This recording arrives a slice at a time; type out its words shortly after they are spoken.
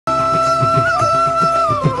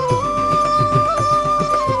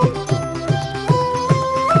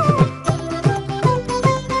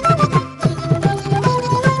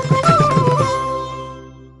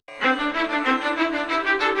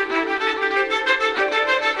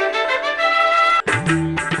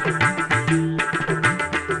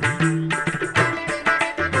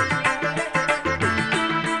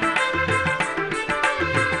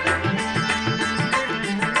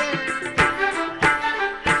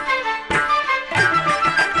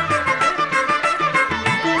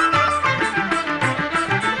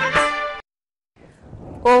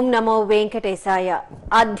ఓం నమో వెంకటేశాయ.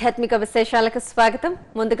 ఆధ్యాత్మిక విశేషాలకు స్వాగతం.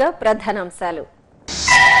 ముందుగా ప్రధానాంశాలు.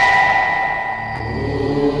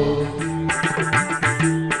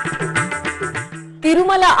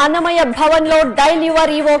 తిరుమల అన్నమయ భవన్ లో డైల్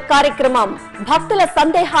యువర్ ఈవో కార్యక్రమం. భక్తుల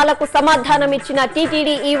సందేహాలకు సమాధానమిచ్చిన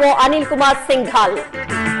TTD EO Anil Kumar Singhal.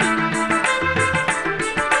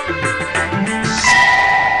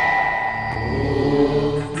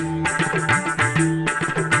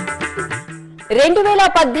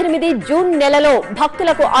 2018 June నెలలో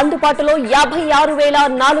భక్తులకు అందుబాటులో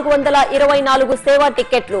 56,424 సేవా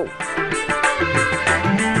టికెట్లు.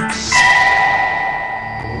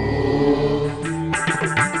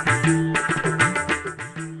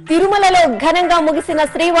 తిరుమలలో ఘనంగా ముగిసిన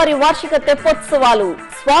శ్రీవారి వార్షిక తెప్పోత్సవాలు.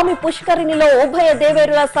 స్వామి పుష్కరిణిలో ఉభయ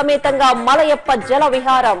దేవేరుల సమేతంగా మలయప్ప జల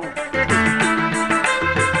విహారం.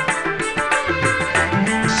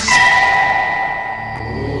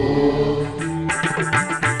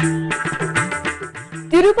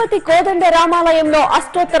 తిరుపతి కోదండ రామాలయంలో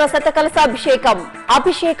అష్టోత్తర శతకలశాభిషేకం.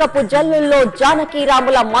 అభిషేకపు జల్లుల్లో జానకి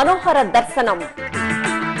రాముల మనోహర దర్శనం.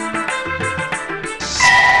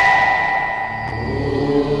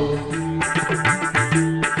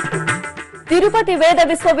 తిరుపతి వేద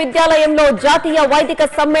విశ్వవిద్యాలయంలో జాతీయ వైదిక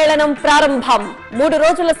సమ్మేళనం ప్రారంభం. 3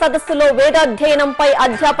 రోజుల సదస్సులో వేదాధ్యయనంపై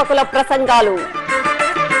అధ్యాపకుల ప్రసంగాలు.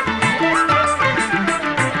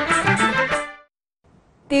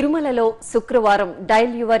 తిరుమలలో శుక్రవారం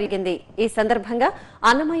డైల్ యువర్ జరిగింది. ఈ సందర్భంగా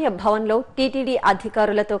అన్నమయ్య భవన్ లో టీటీడీ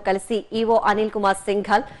అధికారులతో కలిసి ఈవో అనిల్ కుమార్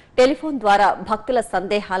సింఘాల్ టెలిఫోన్ ద్వారా భక్తుల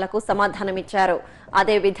సందేహాలకు సమాధానమిచ్చారు.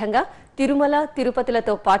 అదేవిధంగా తిరుమల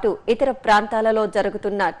తిరుపతిలతో పాటు ఇతర ప్రాంతాలలో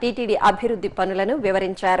జరుగుతున్న టీటీడీ అభివృద్ధి పనులను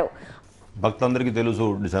వివరించారు. భక్తులందరికీ తెలుసు,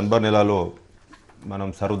 డిసెంబర్ నెలలో మనం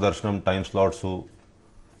సర్వదర్శనం టైం స్లాట్స్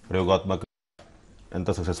ప్రయోగాత్మక ఎంత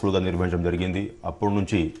సక్సెస్ఫుల్గా నిర్వహించడం జరిగింది. అప్పటి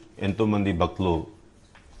నుంచి ఎంతోమంది భక్తులు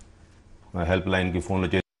హెల్ప్ లైన్కి ఫోన్లు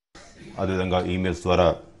చేసి, అదేవిధంగా ఈమెయిల్స్ ద్వారా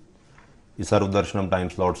ఈ సర్వదర్శనం టైం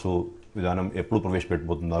స్లాట్స్ విధానం ఎప్పుడు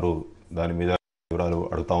ప్రవేశపెట్టబోతున్నారు దాని మీద వివరాలు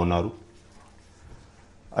అడుగుతూ ఉన్నారు.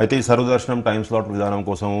 అయితే ఈ సర్వదర్శనం టైం స్లాట్ విధానం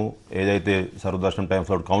కోసం ఏదైతే సర్వదర్శనం టైం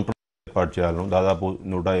స్లాట్ కౌంటర్ ఏర్పాటు చేయాలో దాదాపు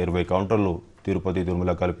 120 కౌంటర్లు తిరుపతి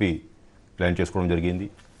తిరుమల కలిపి ప్లాన్ చేసుకోవడం జరిగింది.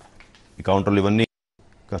 ఈ కౌంటర్లు ఇవన్నీ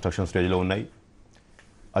కన్స్ట్రక్షన్ స్టేజ్లో ఉన్నాయి.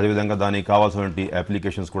 అదేవిధంగా దానికి కావాల్సినటువంటి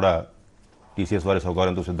అప్లికేషన్స్ కూడా టీసీఎస్ వారి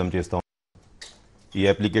సౌకర్యంతో సిద్ధం చేస్తాం. ఈ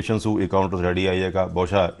అప్లికేషన్స్ ఈ కౌంటర్స్ రెడీ అయ్యాక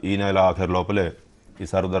బహుశా ఈ నెల ఆఖరి లోపలే ఈ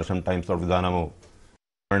సర్వదర్శనం టైం స్లాట్ విధానము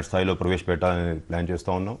స్థాయిలో ప్రవేశపెట్టాలని ప్లాన్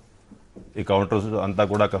చేస్తూ ఉన్నాం. ఈ కౌంటర్స్ అంతా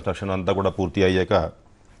కూడా కన్స్ట్రక్షన్ అంతా కూడా పూర్తి అయ్యాక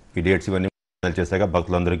ఈ డేట్స్ ఇవన్నీ చేశాక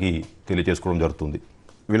భక్తులందరికీ తెలియజేసుకోవడం జరుగుతుంది.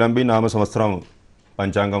 విలంబి నామ సంవత్సరం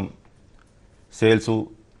పంచాంగం సేల్స్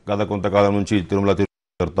గత కొంతకాలం నుంచి తిరుమల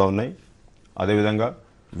జరుగుతూ ఉన్నాయి. అదేవిధంగా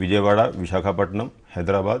విజయవాడ, విశాఖపట్నం,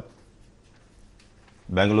 హైదరాబాద్,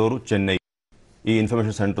 బెంగళూరు, చెన్నై ఈ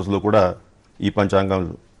ఇన్ఫర్మేషన్ సెంటర్స్లో కూడా ఈ పంచాంగం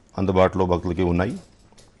అందుబాటులో భక్తులకి ఉన్నాయి.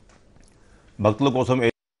 భక్తుల కోసం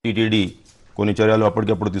టీటీడీ కొన్ని చర్యలు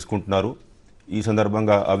అప్పటికప్పుడు తీసుకుంటున్నారు. ఈ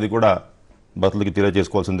సందర్భంగా అవి కూడా భక్తులకి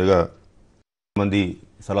తెలియజేసుకోవాల్సిందిగా మంది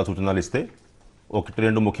సలహా సూచనలు ఇస్తే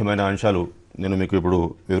 1-2 ముఖ్యమైన అంశాలు నేను మీకు ఇప్పుడు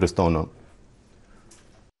వివరిస్తూ ఉన్నాను.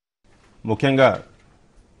 ముఖ్యంగా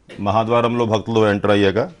మహాద్వారంలో భక్తులు ఎంటర్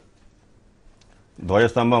అయ్యాక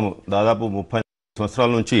ధ్వజస్తంభం దాదాపు 30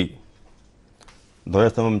 సంవత్సరాల నుంచి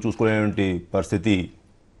ధ్వజస్తంభం చూసుకునేటువంటి పరిస్థితి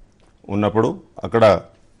ఉన్నప్పుడు అక్కడ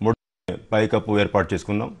పైకప్పు ఏర్పాటు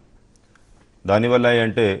చేసుకున్నాం. దానివల్ల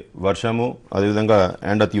అంటే వర్షము అదేవిధంగా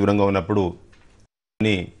ఎండ తీవ్రంగా ఉన్నప్పుడు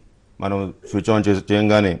మనం స్విచ్ ఆన్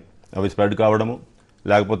చేయంగానే అవి స్ప్రెడ్ కావడము,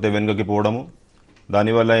 లేకపోతే వెనుకకి పోవడము,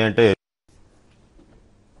 దానివల్ల అంటే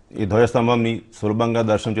ఈ ధ్వజస్తంభంని సులభంగా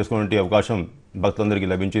దర్శనం చేసుకునే అవకాశం భక్తులందరికీ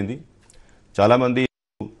లభించింది. చాలామంది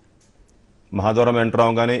మహాద్వారం ఎంటర్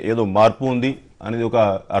అవగానే ఏదో మార్పు ఉంది అనేది ఒక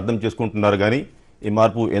అర్థం చేసుకుంటున్నారు, కానీ ఈ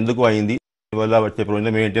మార్పు ఎందుకు అయింది, దీనివల్ల వచ్చే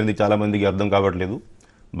ప్రయోజనం ఏంటి అనేది చాలామందికి అర్థం కావట్లేదు.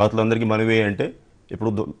 భక్తులందరికీ మనవి అంటే ఇప్పుడు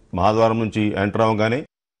మహాద్వారం నుంచి ఎంటర్ అవగానే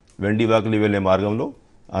వెండి వాకిలి వెళ్ళే మార్గంలో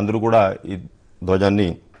అందరూ కూడా ఈ ధ్వజాన్ని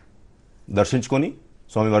దర్శించుకొని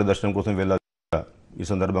స్వామివారి దర్శనం కోసం వెళ్ళాలి. ఈ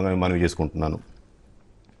సందర్భంగా నేను మనవి చేసుకుంటున్నాను.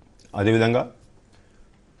 అదేవిధంగా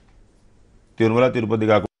తిరుమల తిరుపతి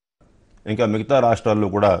కాకుండా ఇంకా మిగతా రాష్ట్రాల్లో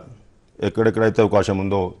కూడా ఎక్కడెక్కడైతే అవకాశం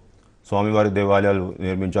ఉందో స్వామివారి దేవాలయాలు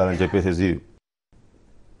నిర్మించాలని చెప్పేసి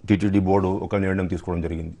టీటీడీ బోర్డు ఒక నిర్ణయం తీసుకోవడం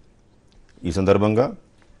జరిగింది. ఈ సందర్భంగా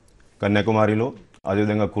కన్యాకుమారిలో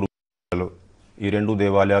అదేవిధంగా కురుక్షేత్రంలో ఈ 2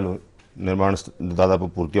 దేవాలయాలు నిర్మాణ దాదాపు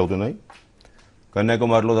పూర్తి అవుతున్నాయి.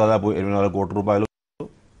 కన్యాకుమారిలో దాదాపు 24 కోట్ల రూపాయలు,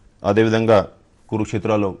 అదేవిధంగా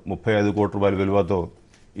కురుక్షేత్రాల్లో 35 కోట్ల రూపాయల విలువతో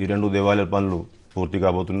ఈ 2 దేవాలయాల పనులు పూర్తి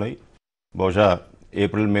కాబోతున్నాయి. బహుశా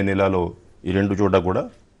ఏప్రిల్ మే నెలలో ఈ 2 చోట కూడా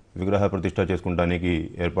విగ్రహ ప్రతిష్ఠ చేసుకోవడానికి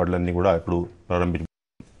ఏర్పాట్లన్నీ కూడా ఇప్పుడు ప్రారంభించారు.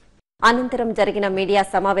 అనంతరం జరిగిన మీడియా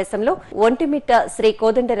సమావేశంలో ఒంటిమిట్ట శ్రీ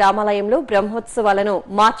కోదండ రామాలయంలో బ్రహ్మోత్సవాలను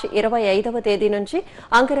మార్చి 25వ తేదీ నుంచి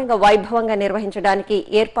అంగరంగ వైభవంగా నిర్వహించడానికి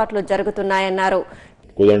ఏర్పాట్లు జరుగుతున్నాయన్నారు.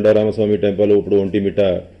 కోదండరామస్వామి టెంపుల్ ఇప్పుడు ఒంటిమిట్ట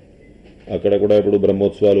అక్కడ కూడా ఇప్పుడు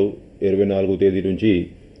బ్రహ్మోత్సవాలు 24వ తేదీ నుంచి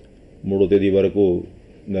 3వ తేదీ వరకు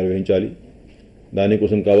నిర్వహించాలి.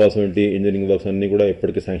 దానికోసం కావాల్సినటువంటి ఇంజనీరింగ్ వర్క్స్ అన్నీ కూడా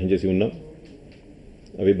ఇప్పటికే శాంక్షన్ చేసి ఉన్నాం.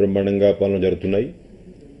 అవి బ్రహ్మాండంగా పాలన జరుగుతున్నాయి.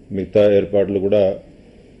 మిగతా ఏర్పాట్లు కూడా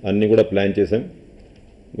అన్నీ కూడా ప్లాన్ చేశాం.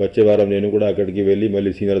 వచ్చే వారం నేను కూడా అక్కడికి వెళ్ళి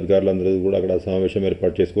మళ్ళీ సీనియర్ అధికారులందరూ కూడా అక్కడ సమావేశం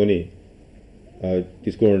ఏర్పాటు చేసుకొని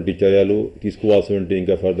తీసుకున్నటువంటి చర్యలు, తీసుకోవాల్సినటువంటి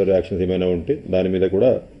ఇంకా ఫర్దర్ యాక్షన్స్ ఏమైనా ఉంటే దాని మీద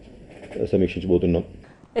కూడా సమీక్షించబోతున్నాం.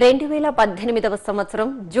 2018వ సంవత్సరం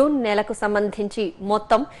జూన్ నెలకు సంబంధించి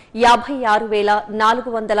మొత్తం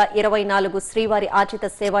 56,424 శ్రీవారి ఆర్జిత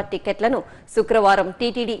సేవా టికెట్లను శుక్రవారం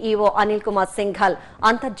టీటీడీ ఈవో అనిల్ కుమార్ సింఘాల్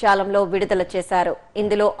అంతర్జాలంలో విడుదల చేశారు.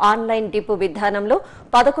 ఇందులో ఆన్లైన్ డిపో విధానంలో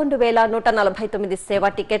 11,149 సేవా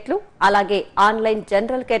టికెట్లు, అలాగే ఆన్లైన్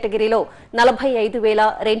జనరల్ కేటగిరీలో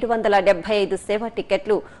 45,275 సేవా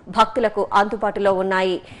టికెట్లు భక్తులకు అందుబాటులో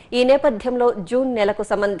ఉన్నాయి. ఈ నేపథ్యంలో జూన్ నెలకు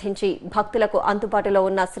సంబంధించి భక్తులకు అందుబాటులో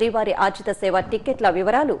ఉన్న శ్రీవారి ఆర్జిత సేవ టికెట్ల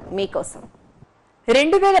వివరాలు మీకోసం.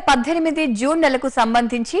 2018 జూన్ నెలకు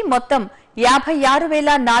సంబంధించి మొత్తం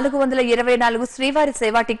 56,424 శ్రీవారి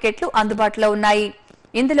సేవా టికెట్లు అందుబాటులో ఉన్నాయి.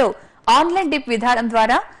 ఇందులో ఆన్లైన్ డిప్ విధానం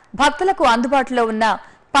ద్వారా భక్తులకు అందుబాటులో ఉన్న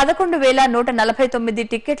 11,149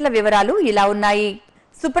 టికెట్ల వివరాలు ఇలా ఉన్నాయి.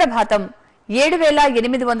 సుప్రభాతం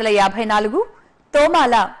 7,854,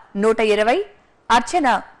 తోమాల 120, అర్చన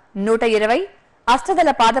 120, అష్టదల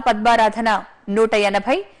పాద పద్మారాధన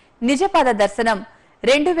 180, నిజపాద దర్శనం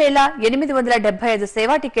 2,875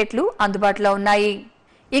 సేవా టికెట్లు అందుబాటులో ఉన్నాయి.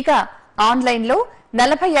 ఇక ఆన్లైన్లో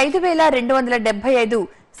 45,275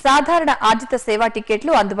 సాధారణ ఆర్జిత సేవా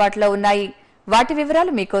టికెట్లు అందుబాటులో ఉన్నాయి. వాటి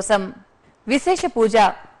వివరాలు మీకోసం. విశేష పూజ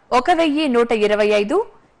 1,125,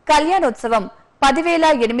 కళ్యాణోత్సవం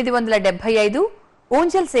 10,875,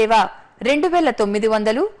 ఊంజల్ సేవ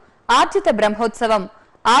 2,900, ఆర్జిత బ్రహ్మోత్సవం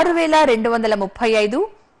 6,235,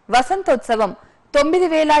 వసంతోత్సవం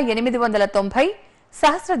 9,890,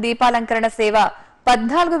 సహస్ర దీపాలంకరణ సేవ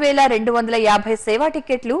 14,250 సేవా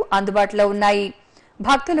టికెట్లు అందుబాటులో ఉన్నాయి.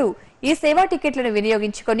 భక్తులు ఈ సేవా టికెట్లను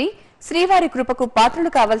వినియోగించుకుని శ్రీవారి కృపకు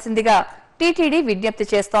పాత్రలు కావాల్సిందిగా టీటీడీ విజ్ఞప్తి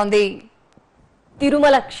చేస్తోంది.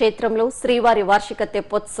 తిరుమల క్షేత్రంలో శ్రీవారి వార్షిక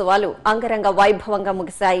తెప్పోత్సవాలు అంగరంగ వైభవంగా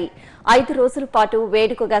ముగిశాయి. 5 రోజుల పాటు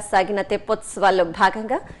వేడుకగా సాగిన తెప్పోత్సవాల్లో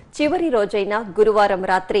భాగంగా చివరి రోజైన గురువారం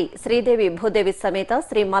రాత్రి శ్రీదేవి భూదేవి సమేత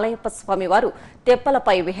శ్రీ మలయప్ప స్వామివారు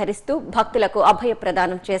తెప్పలపై విహరిస్తూ భక్తులకు అభయ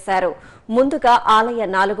ప్రదానం చేశారు. ముందుగా ఆలయ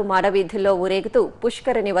 4 మాడవీధుల్లో ఊరేగుతూ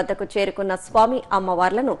పుష్కరిణి వద్దకు చేరుకున్న స్వామి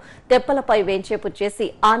అమ్మవార్లను తెప్పలపై వేంచేపు చేసి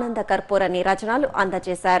ఆనంద కర్పూర నీరాజనాలు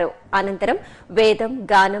అందజేశారు. అనంతరం వేదం,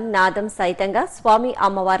 గానం, నాదం సైతంగా స్వామి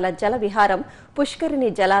అమ్మవార్ల జల విహారం పుష్కరిణి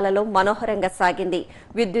జలాలలో మనోహరంగా సాగింది.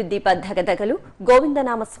 విద్యుత్ దీప ధగధగలు,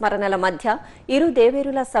 గోవిందనామ స్మరణల మధ్య ఇరు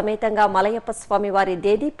దేవేరుల సమేతంగా మలయప్ప స్వామివారి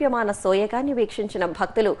దేదీప్యమాన సోయగాన్ని వీక్షించిన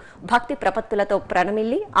భక్తులు భక్తి ప్రపత్తులతో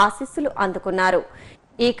ప్రణమిల్లి ఆశీస్సులు అందుకున్నారు.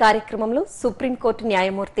 ఈ కార్యక్రమంలో సుప్రీంకోర్టు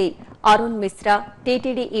న్యాయమూర్తి Arun Mishra,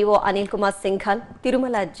 TTD EO Anil Kumar Singhal,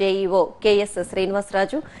 Tirumala JEO K S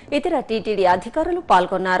Srinivasaraju, ఇతర టీటీడీ అధికారులు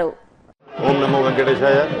పాల్గొన్నారు. ఓం నమో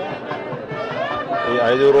వెంకటేశాయ. ఈ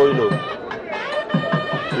 5 రోజులు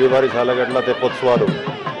శ్రీవారి చాలగట్ల తెప్పోత్సవాలు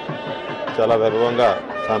చాలా వైభవంగా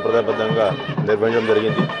సాంప్రదాయబద్ధంగా నిర్వహించడం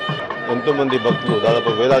జరిగింది. ఎంతోమంది భక్తులు,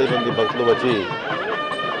 దాదాపు వేలాది మంది భక్తులు వచ్చి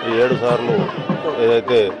ఈ 7 సార్లు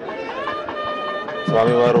ఏదైతే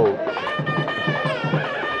స్వామివారు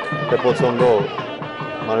తెప్పోత్సవంలో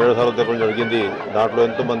మన 7 సార్లు తెప్పడం జరిగింది. దాంట్లో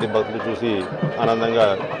ఎంతోమంది భక్తులు చూసి ఆనందంగా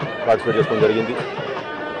పార్టిసిపేట్ చేసుకోవడం జరిగింది.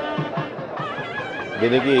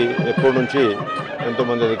 దీనికి ఎప్పటి నుంచి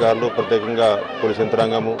ఎంతోమంది అధికారులు, ప్రత్యేకంగా పోలీస్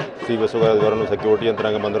యంత్రాంగము, సిబిఎస్ గారి ద్వారా సెక్యూరిటీ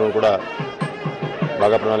యంత్రాంగం అందరూ కూడా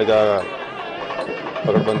బాగా ప్రణాళిక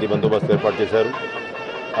పకడ్బందీ బందోబస్తు ఏర్పాటు చేశారు.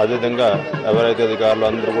 అదేవిధంగా ఎవరైతే అధికారులు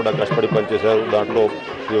అందరూ కూడా కష్టపడి పనిచేశారు. దాంట్లో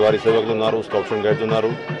శ్రీవారి సేవకులు ఉన్నారు, స్కౌట్స్ అండ్ గైడ్స్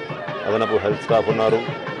ఉన్నారు, అదనపు హెల్త్ స్టాఫ్ ఉన్నారు,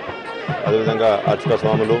 అదేవిధంగా అర్చక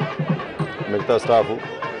స్వాములు, మిగతా స్టాఫ్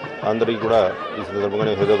అందరికీ కూడా ఈ సందర్భంగా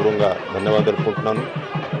నేను హృదయపూర్వకంగా ధన్యవాదాలు తెలుపుకుంటున్నాను.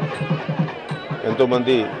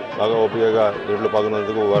 ఎంతోమంది బాగా ఓపికగా దీంట్లో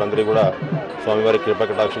పాల్గొన్నందుకు వారందరికీ కూడా స్వామివారి కృపా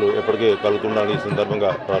కటాక్షలు ఎప్పటికీ కలుగుతుండాలని ఈ సందర్భంగా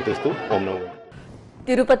ప్రార్థిస్తూ ఓం నమో.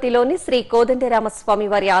 తిరుపతిలోని శ్రీ కోదండరామస్వామి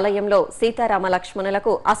వారి ఆలయంలో సీతారామ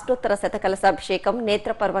లక్ష్మణులకు అష్టోత్తర శతకలశాభిషేకం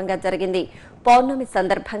నేత్రపర్వంగా జరిగింది. పౌర్ణమి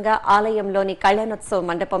సందర్భంగా ఆలయంలోని కళ్యాణోత్సవ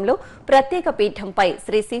మండపంలో ప్రత్యేక పీఠంపై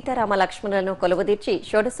శ్రీ సీతారామ లక్ష్మణులను కొలువుదీర్చి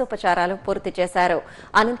షోడశోపచారాలు పూర్తి చేశారు.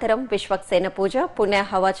 అనంతరం విశ్వక్సేన పూజ,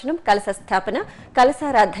 పుణ్యాహవాచనం, కలశ స్థాపన,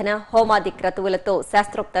 కలశారాధన, హోమాది క్రతువులతో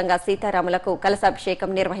శాస్త్రోక్తంగా సీతారాములకు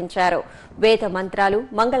కలశాభిషేకం నిర్వహించారు. వేద మంత్రాలు,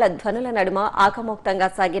 మంగళ ధ్వనుల నడుమ ఆగమోక్తంగా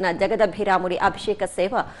సాగిన జగదభిరాముడి అభిషేక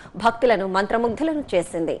సేవ భక్తులను మంత్రముగ్ధులను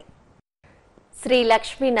చేసింది. శ్రీ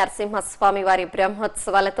లక్ష్మీ నరసింహస్వామి వారి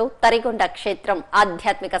బ్రహ్మోత్సవాలతో తరిగొండ క్షేత్రం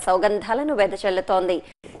ఆధ్యాత్మిక సౌగంధాలను వెదజల్లుతోంది.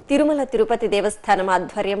 తిరుమల తిరుపతి దేవస్థానం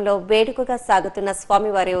ఆధ్వర్యంలో వేడుకగా సాగుతున్న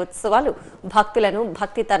స్వామివారి ఉత్సవాలు భక్తులను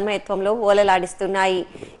భక్తి తన్మయత్వంలో ఓలలాడిస్తున్నాయి.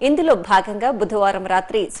 ఇందులో భాగంగా బుధవారం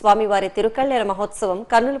రాత్రి స్వామివారి తిరుకళ్యాణ మహోత్సవం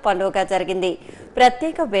కన్నుల పండుగగా జరిగింది.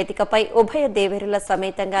 ప్రత్యేక వేదికపై ఉభయ దేవేరుల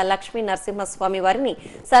సమేతంగా లక్ష్మీ నరసింహస్వామి వారిని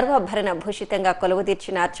సర్వాభరణ భూషితంగా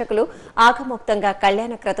కొలువుదీర్చిన అర్చకులు ఆగమోక్తంగా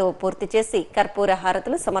కళ్యాణ క్రతువు పూర్తి చేసి కర్పూర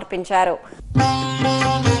హారతులు సమర్పించారు.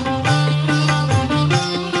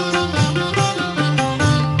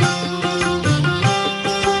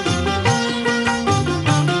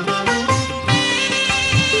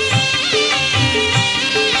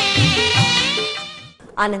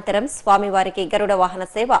 అనంతరం స్వామివారికి గరుడ వాహన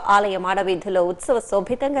సేవ ఆలయ మాడవీధుల్లో ఉత్సవ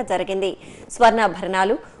శోభితంగా జరిగింది.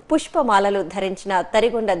 స్వర్ణాభరణాలు, పుష్పమాలలు ధరించిన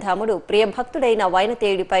తరిగొండ ధాముడు ప్రియభక్తుడైన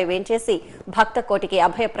వైనతేయుడిపై వేంచేసి భక్త కోటికి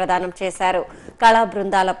అభయ ప్రదానం చేశారు. కళా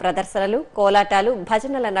బృందాల ప్రదర్శనలు, కోలాటాలు,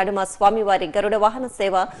 భజనల నడుమ స్వామివారి గరుడ వాహన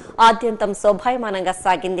సేవ ఆద్యంతం శోభాయమానంగా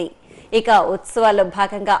సాగింది. ఇక ఉత్సవాల్లో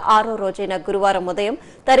భాగంగా 6వ రోజైన గురువారం ఉదయం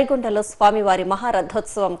తరిగొండలో స్వామివారి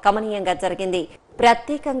మహారథోత్సవం కమనీయంగా జరిగింది.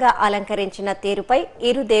 ప్రత్యేకంగా అలంకరించిన తేరుపై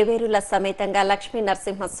ఇరు దేవేరుల సమేతంగా లక్ష్మీ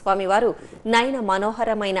నరసింహస్వామి వారు నయన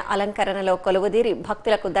మనోహరమైన అలంకరణలో కొలువుదీరి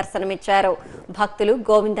భక్తులకు దర్శనమిచ్చారు. భక్తులు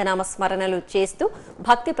గోవిందనామ స్మరణలు చేస్తూ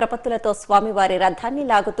భక్తి ప్రపత్తులతో స్వామివారి రథాన్ని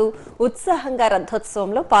లాగుతూ ఉత్సాహంగా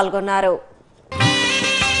రథోత్సవంలో పాల్గొన్నారు.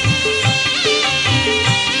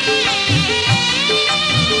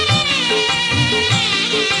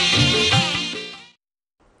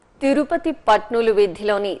 తిరుపతి పట్నూలు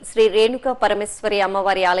వీధిలోని శ్రీ రేణుకా పరమేశ్వరి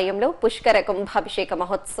అమ్మవారి ఆలయంలో పుష్కర కుంభాభిషేక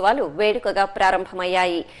మహోత్సవాలు వేడుకగా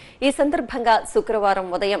ప్రారంభమయ్యాయి. ఈ సందర్భంగా శుక్రవారం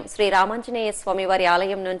ఉదయం శ్రీ రామాంజనేయ స్వామివారి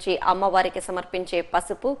ఆలయం నుంచి అమ్మవారికి సమర్పించే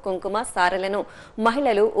పసుపు, కుంకుమ, సారెలను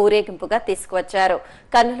మహిళలు ఊరేగింపుగా తీసుకువచ్చారు.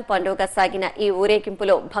 కన్నుల పండుగ సాగిన ఈ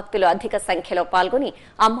ఊరేగింపులో భక్తులు అధిక సంఖ్యలో పాల్గొని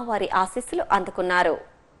అమ్మవారి ఆశీస్సులు అందుకున్నారు.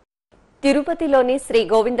 తిరుపతిలోని శ్రీ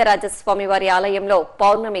గోవిందరాజస్వామి వారి ఆలయంలో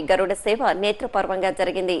పౌర్ణమి గరుడ సేవ నేత్రపర్వంగా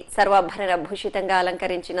జరిగింది. సర్వాభరణ భూషితంగా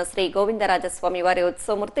అలంకరించిన శ్రీ గోవిందరాజస్వామి వారి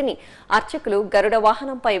ఉత్సవమూర్తిని అర్చకులు గరుడ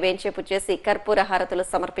వాహనంపై వేంచేపు చేసి కర్పూర హారతులు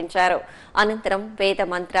సమర్పించారు. అనంతరం వేద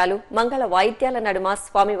మంత్రాలు, మంగళ వాయిద్యాల నడుమ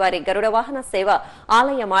స్వామివారి గరుడ వాహన సేవ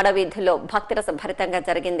ఆలయ మాడవీధుల్లో భక్తిరస భరితంగా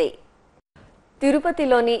జరిగింది.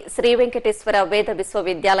 తిరుపతిలోని శ్రీ వెంకటేశ్వర వేద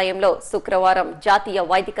విశ్వవిద్యాలయంలో శుక్రవారం జాతీయ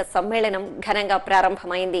వైదిక సమ్మేళనం ఘనంగా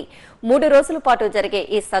ప్రారంభమైంది. 3 రోజుల పాటు జరిగే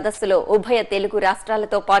ఈ సదస్సులో ఉభయ తెలుగు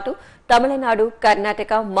రాష్ట్రాలతో పాటు తమిళనాడు,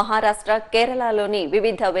 కర్ణాటక, మహారాష్ట్ర, కేరళలోని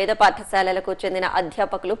వివిధ వేద పాఠశాలలకు చెందిన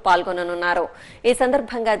అధ్యాపకులు పాల్గొననున్నారు. ఈ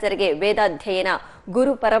సందర్భంగా జరిగే వేదాధ్యయన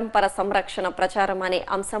గురు పరంపర సంరక్షణ ప్రచారం అనే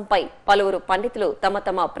అంశంపై పలువురు పండితులు తమ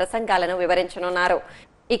తమ ప్రసంగాలను వివరించనున్నారు.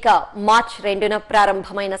 ఇక మార్చి 2న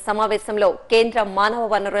ప్రారంభమైన సమావేశంలో కేంద్ర మానవ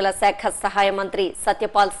వనరుల శాఖ సహాయ మంత్రి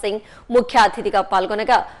సత్యపాల్ సింగ్ ముఖ్య అతిథిగా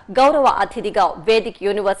పాల్గొనగా, గౌరవ అతిథిగా Vedic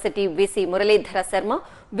university VC Muralidhara Sharma,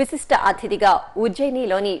 విశిష్ట అతిథిగా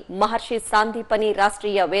ఉజ్జయినిలోని మహర్షి సాందీపని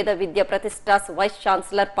రాష్ట్రీయ వేద విద్య ప్రతిష్టాస్ వైస్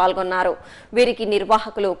ఛాన్సలర్ పాల్గొన్నారు. వీరికి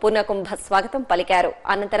నిర్వాహకులు పూర్ణకుంభ స్వాగతం పలికారు.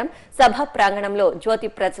 అనంతరం సభా ప్రాంగణంలో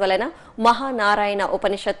జ్యోతి ప్రజ్వలన, మహానారాయణ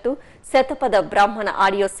ఉపనిషత్తు, శతపథ బ్రాహ్మణ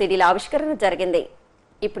ఆడియో సీడీల ఆవిష్కరణ జరిగింది.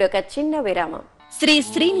 ఇప్పుడు ఒక చిన్న విరామం. శ్రీ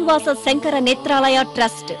శ్రీనివాస శంకర నేత్రాలయ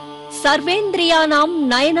ట్రస్ట్ సర్వేంద్రియానాం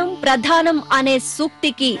నయనం ప్రధానం అనే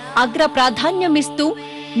సూక్తికి అగ్ర ప్రాధాన్యమిస్తూ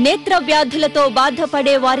నేత్ర వ్యాధులతో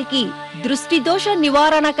బాధపడే వారికి దృష్టి దోష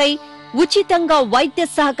నివారణకై ఉచితంగా వైద్య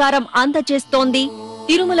సహకారం అందజేస్తోంది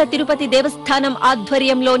తిరుమల తిరుపతి దేవస్థానం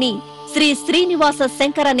ఆధ్వర్యంలోని శ్రీ శ్రీనివాస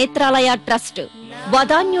శంకర నేత్రాలయ ట్రస్ట్.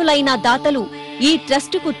 వదాన్యులైన దాతలు ఈ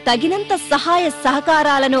ట్రస్టుకు తగినంత సహాయ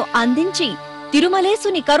సహకారాలను అందించి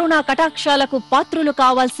తిరుమలేసుని కరుణా కటాక్షాలకు పాత్రులు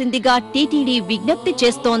కావాల్సిందిగా టీటీడీ విజ్ఞప్తి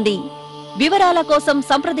చేస్తోంది. వివరాల కోసం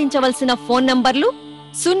సంప్రదించవలసిన ఫోన్ నంబర్లు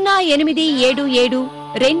 0877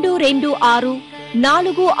 226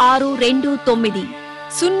 4629,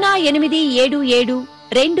 0877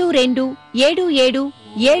 22 77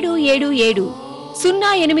 777,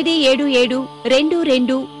 0877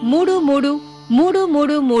 22 33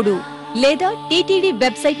 333 లేదా టీటీడీ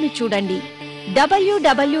వెబ్సైట్ ను చూడండి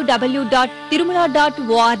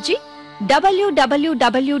www.tirumala.org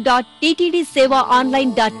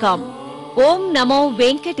www.ttdsevaonline.com. ఓం నమో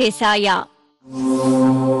వెంకటేశాయ.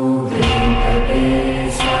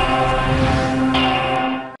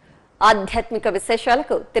 ఆధ్యాత్మిక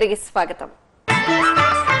విశేషాలకు తిరిగి స్వాగతం.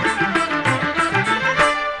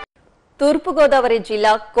 తూర్పుగోదావరి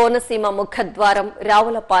జిల్లా కోనసీమ ముఖద్వారం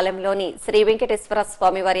రావులపాలెంలోని శ్రీ వెంకటేశ్వర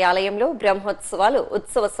స్వామివారి ఆలయంలో బ్రహ్మోత్సవాలు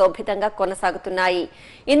ఉత్సవ శోభితంగా కొనసాగుతున్నాయి.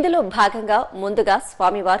 ఇందులో భాగంగా ముందుగా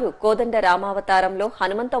స్వామివారు కోదండ రామావతారంలో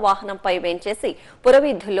హనుమంత వాహనంపై వేంచేసి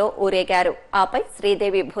పురవీధుల్లో ఊరేగారు. ఆపై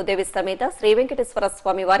శ్రీదేవి భూదేవి సమేత శ్రీ వెంకటేశ్వర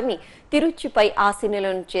స్వామివారిని తిరుచిపై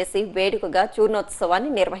ఆసీనులను చేసి వేడుకగా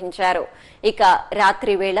చూర్ణోత్సవాన్ని నిర్వహించారు. ఇక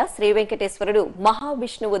రాత్రి వేళ శ్రీ వెంకటేశ్వరుడు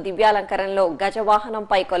మహావిష్ణువు దివ్యాలంకరణలో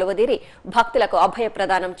గజవాహనంపై కొలువుదీరి భక్తులకు అభయ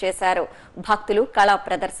ప్రదానం చేశారు. భక్తులు కళా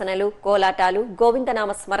ప్రదర్శనలు, కోలాటాలు, గోవిందనామ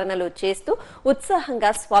స్మరణలు చేస్తూ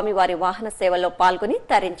ఉత్సాహంగా స్వామివారి వాహన సేవలో పాల్గొని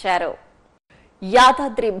తరించారు.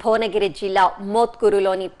 యాదాద్రి భువనగిరి జిల్లా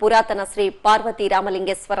మోత్కూరులోని పురాతన శ్రీ పార్వతీ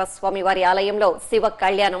రామలింగేశ్వర స్వామివారి ఆలయంలో శివ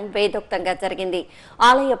కళ్యాణం వేదోక్తంగా జరిగింది.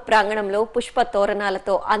 ఆలయ ప్రాంగణంలో పుష్ప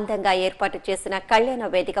తోరణాలతో అందంగా ఏర్పాటు చేసిన కళ్యాణ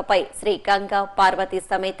వేదికపై శ్రీ గంగా పార్వతీ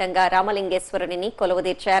సమేతంగా రామలింగేశ్వరుడిని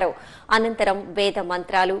కొలువుదీర్చారు. అనంతరం వేద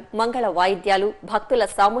మంత్రాలు, మంగళ వాయిద్యాలు, భక్తుల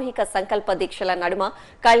సామూహిక సంకల్ప దీక్షల నడుమ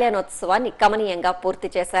కళ్యాణోత్సవాన్ని కమనీయంగా పూర్తి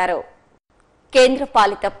చేశారు.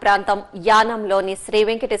 కేంద్రపాలిత ప్రాంతం యానంలోని శ్రీ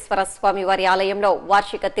వెంకటేశ్వర స్వామివారి ఆలయంలో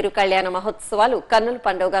వార్షిక తిరుకళ్యాణ మహోత్సవాలు కన్నుల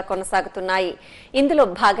పండుగగా కొనసాగుతున్నాయి. ఇందులో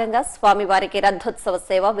భాగంగా స్వామివారికి రథోత్సవ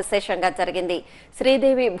సేవ విశేషంగా జరిగింది.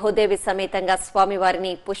 శ్రీదేవి భూదేవి సమేతంగా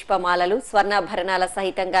స్వామివారిని పుష్పమాలలు, స్వర్ణాభరణాల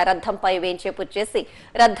సహితంగా రథంపై వేంచేపు చేసి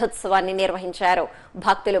రథోత్సవాన్ని నిర్వహించారు.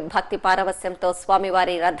 భక్తులు భక్తి పారవస్యంతో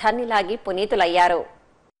స్వామివారి రథాన్ని లాగి పునీతులయ్యారు.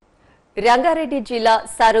 రంగారెడ్డి జిల్లా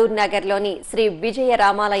సరూర్ నగర్లోని శ్రీ విజయ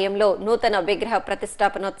రామాలయంలో నూతన విగ్రహ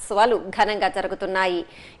ప్రతిష్టాపనోత్సవాలు ఘనంగా జరుగుతున్నాయి.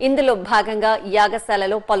 ఇందులో భాగంగా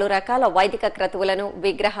యాగశాలలో పలు రకాల వైదిక క్రతువులను,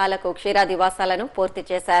 విగ్రహాలకు క్షీరాదివాసాలను పూర్తి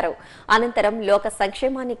చేశారు. అనంతరం లోక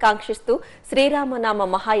సంక్షేమాన్ని కాంక్షిస్తూ శ్రీరామనామ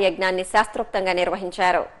మహాయజ్ఞాన్ని శాస్త్రోక్తంగా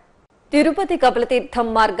నిర్వహించారు. తిరుపతి కపిలతీర్థం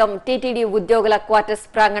మార్గం టీటీడీ ఉద్యోగుల క్వార్టర్స్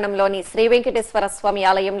ప్రాంగణంలోని శ్రీ వెంకటేశ్వర స్వామి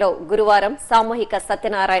ఆలయంలో గురువారం సామూహిక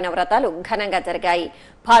సత్యనారాయణ వ్రతాలు ఘనంగా జరిగాయి.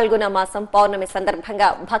 పాల్గొన మాసం పౌర్ణమి సందర్భంగా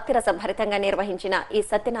భక్తిరస భరితంగా నిర్వహించిన ఈ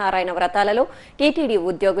సత్యనారాయణ వ్రతాలలో టీటీడీ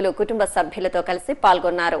ఉద్యోగులు కుటుంబ సభ్యులతో కలిసి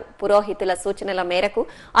పాల్గొన్నారు. పురోహితుల సూచనల మేరకు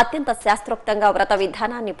అత్యంత శాస్త్రోక్తంగా వ్రత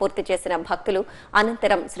విధానాన్ని పూర్తి చేసిన భక్తులు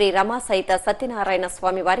అనంతరం శ్రీ రమా సహిత సత్యనారాయణ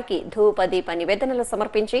స్వామి వారికి ధూపదీప నివేదనలు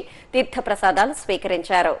సమర్పించి తీర్థప్రసాదాలు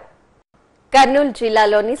స్వీకరించారు. కర్నూలు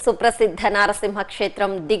జిల్లాలోని సుప్రసిద్ధ నారసింహ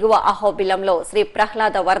క్షేత్రం దిగువ అహోబిలంలో శ్రీ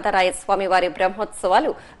ప్రహ్లాద వరదరాయ స్వామివారి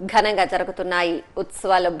బ్రహ్మోత్సవాలు ఘనంగా జరుగుతున్నాయి.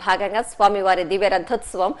 ఉత్సవాల్లో భాగంగా స్వామివారి దివ్య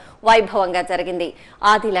రథోత్సవం వైభవంగా జరిగింది.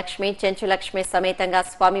 ఆదిలక్ష్మి, చెంచులక్ష్మి సమేతంగా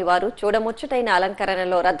స్వామివారు చూడముచ్చటైన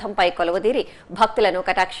అలంకరణలో రథంపై కొలువుదీరి భక్తులను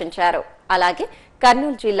కటాక్షించారు. అలాగే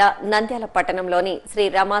కర్నూలు జిల్లా నంద్యాల పట్టణంలోని శ్రీ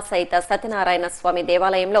రమా సహిత సత్యనారాయణ స్వామి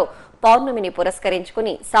దేవాలయంలో పౌర్ణమిని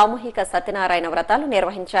పురస్కరించుకుని సామూహిక సత్యనారాయణ వ్రతాలు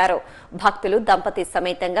నిర్వహించారు. భక్తులు దంపతి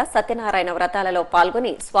సమేతంగా సత్యనారాయణ వ్రతాలలో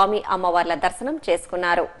పాల్గొని స్వామి అమ్మవార్ల దర్శనం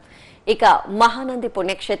చేసుకున్నారు. ఇక మహానంది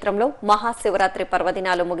పుణ్యక్షేత్రంలో మహాశివరాత్రి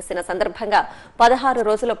పర్వదినాలు ముగిసిన సందర్భంగా 16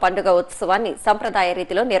 రోజుల పండుగ ఉత్సవాన్ని సంప్రదాయ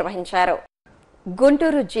రీతిలో నిర్వహించారు.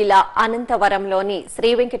 గుంటూరు జిల్లా అనంతవరంలోని శ్రీ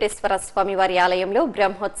వెంకటేశ్వర స్వామివారి ఆలయంలో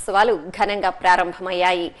బ్రహ్మోత్సవాలు ఘనంగా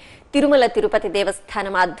ప్రారంభమయ్యాయి. తిరుమల తిరుపతి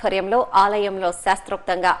దేవస్థానం ఆధ్వర్యంలో ఆలయంలో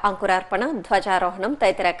శాస్త్రోక్తంగా అంకురార్పణ, ధ్వజారోహణం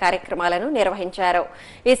తదితర కార్యక్రమాలను నిర్వహించారు.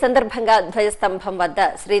 ఈ సందర్భంగా ధ్వజస్తంభం వద్ద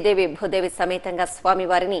శ్రీదేవి భూదేవి సమేతంగా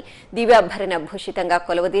స్వామివారిని దివ్యాభరణ భూషితంగా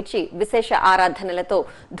కొలువుదీర్చి విశేష ఆరాధనలతో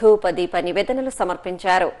ధూపదీప నివేదనలు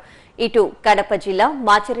సమర్పించారు. ఇటు కడప జిల్లా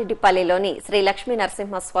మాచిరెడ్డిపల్లిలోని శ్రీ లక్ష్మీ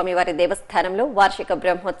నరసింహస్వామి వారి దేవస్థానంలో వార్షిక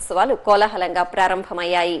బ్రహ్మోత్సవాలు కోలాహలంగా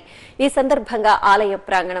ప్రారంభమయ్యాయి. ఈ సందర్భంగా ఆలయ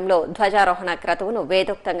ప్రాంగణంలో ధ్వజారోహణ క్రతువును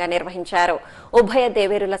వేదోక్తంగా నిర్వహించారు. ఉభయ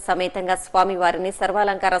దేవేరుల సమేతంగా స్వామివారిని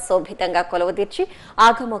సర్వాలంకార శోభితంగా కొలువుదీర్చి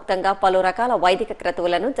ఆగమోక్తంగా పలు రకాల వైదిక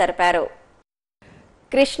క్రతువులను జరిపారు.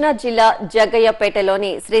 కృష్ణా జిల్లా జగ్గయ్యపేటలోని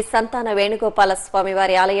శ్రీ సంతాన వేణుగోపాల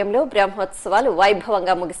స్వామివారి ఆలయంలో బ్రహ్మోత్సవాలు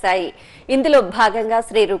వైభవంగా ముగిశాయి. ఇందులో భాగంగా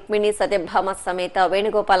శ్రీ రుక్మిణి సత్యభామ సమేత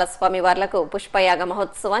వేణుగోపాల స్వామివార్లకు పుష్పయాగ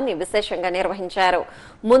మహోత్సవాన్ని విశేషంగా నిర్వహించారు.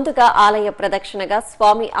 ముందుగా ఆలయ ప్రదక్షిణగా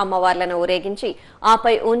స్వామి అమ్మవార్లను ఊరేగించి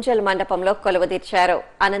ఆపై ఊంజల్ మండపంలో కొలువుదీర్చారు.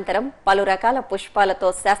 అనంతరం పలు రకాల పుష్పాలతో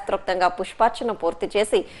శాస్త్రోక్తంగా పుష్పార్చన పూర్తి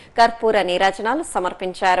చేసి కర్పూర నీరాజనాలు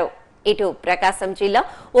సమర్పించారు. ఇటు ప్రకాశం జిల్లా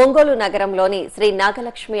ఒంగోలు నగరంలోని శ్రీ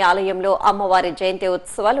నాగలక్ష్మి ఆలయంలో అమ్మవారి జయంతి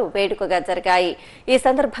ఉత్సవాలు వేడుకగా జరిగాయి. ఈ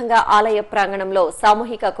సందర్భంగా ఆలయ ప్రాంగణంలో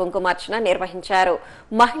సామూహిక కుంకుమార్చన నిర్వహించారు.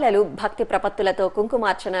 మహిళలు భక్తి ప్రపత్తులతో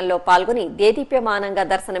కుంకుమార్చనల్లో పాల్గొని దేదీప్యమానంగా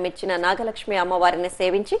దర్శనమిచ్చిన నాగలక్ష్మి అమ్మవారిని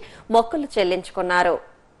సేవించి మొక్కులు చెల్లించుకున్నారు.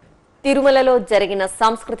 తిరుమలలో జరిగిన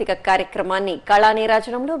సాంస్కృతిక కార్యక్రమాన్ని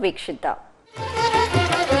కళానీరాజనంలో వీక్షిద్దాం.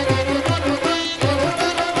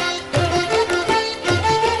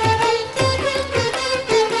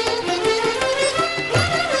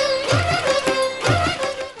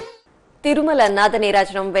 తిరుమల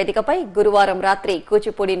నాదనీరాజనం వేదికపై గురువారం రాత్రి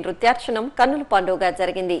కూచిపూడి నృత్యార్చనం కన్నుల పండుగగా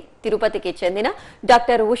జరిగింది. తిరుపతికి చెందిన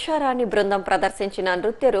డాక్టర్ ఉషారాణి బృందం ప్రదర్శించిన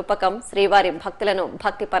నృత్య రూపకం శ్రీవారి భక్తులను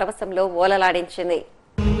భక్తి పరవశంలో ఓలలాడించింది.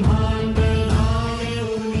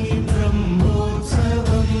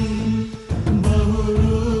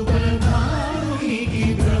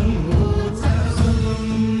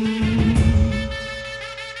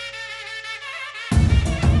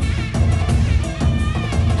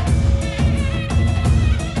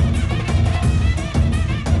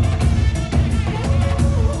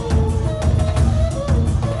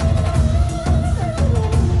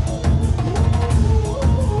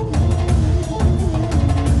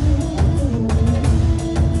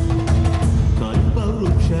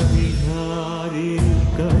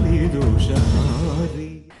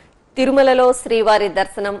 తిరుమలలో శ్రీవారి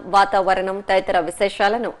దర్శనం, వాతావరణం తదితర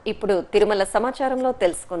విశేషాలను ఇప్పుడు తిరుమల సమాచారంలో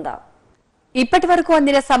తెలుసుకుందాం. ఇప్పటి వరకు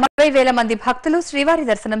అందిన 90,000 మంది భక్తులు శ్రీవారి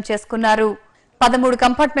దర్శనం చేసుకున్నారు. 13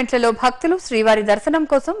 కంపార్ట్మెంట్లలో భక్తులు శ్రీవారి దర్శనం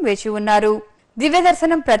కోసం వేచి ఉన్నారు. దివ్య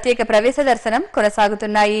దర్శనం, ప్రత్యేక ప్రవేశ దర్శనం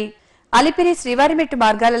కొనసాగుతున్నాయి. అలిపిరి శ్రీవారిమెట్టు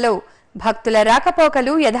మార్గాలలో భక్తుల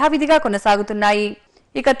రాకపోకలు యథావిధిగా కొనసాగుతున్నాయి.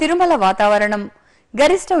 ఇక తిరుమల వాతావరణం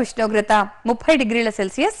గరిష్ట ఉష్ణోగ్రత 30 డిగ్రీల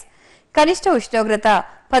సెల్సియస్, కనిష్ట ఉష్ణోగ్రత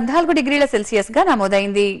 14 డిగ్రీల సెల్సియస్ గా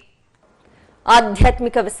నమోదైంది.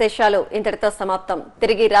 ఆధ్యాత్మిక విశేషాలు ఇంతటితో సమాప్తం.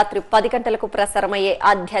 తిరిగి రాత్రి 10 గంటలకు ప్రసారమయ్యే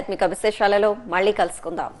ఆధ్యాత్మిక విశేషాలలో మళ్ళీ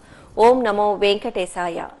కలుసుకుందాం. ఓం నమో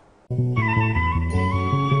వెంకటేశాయ.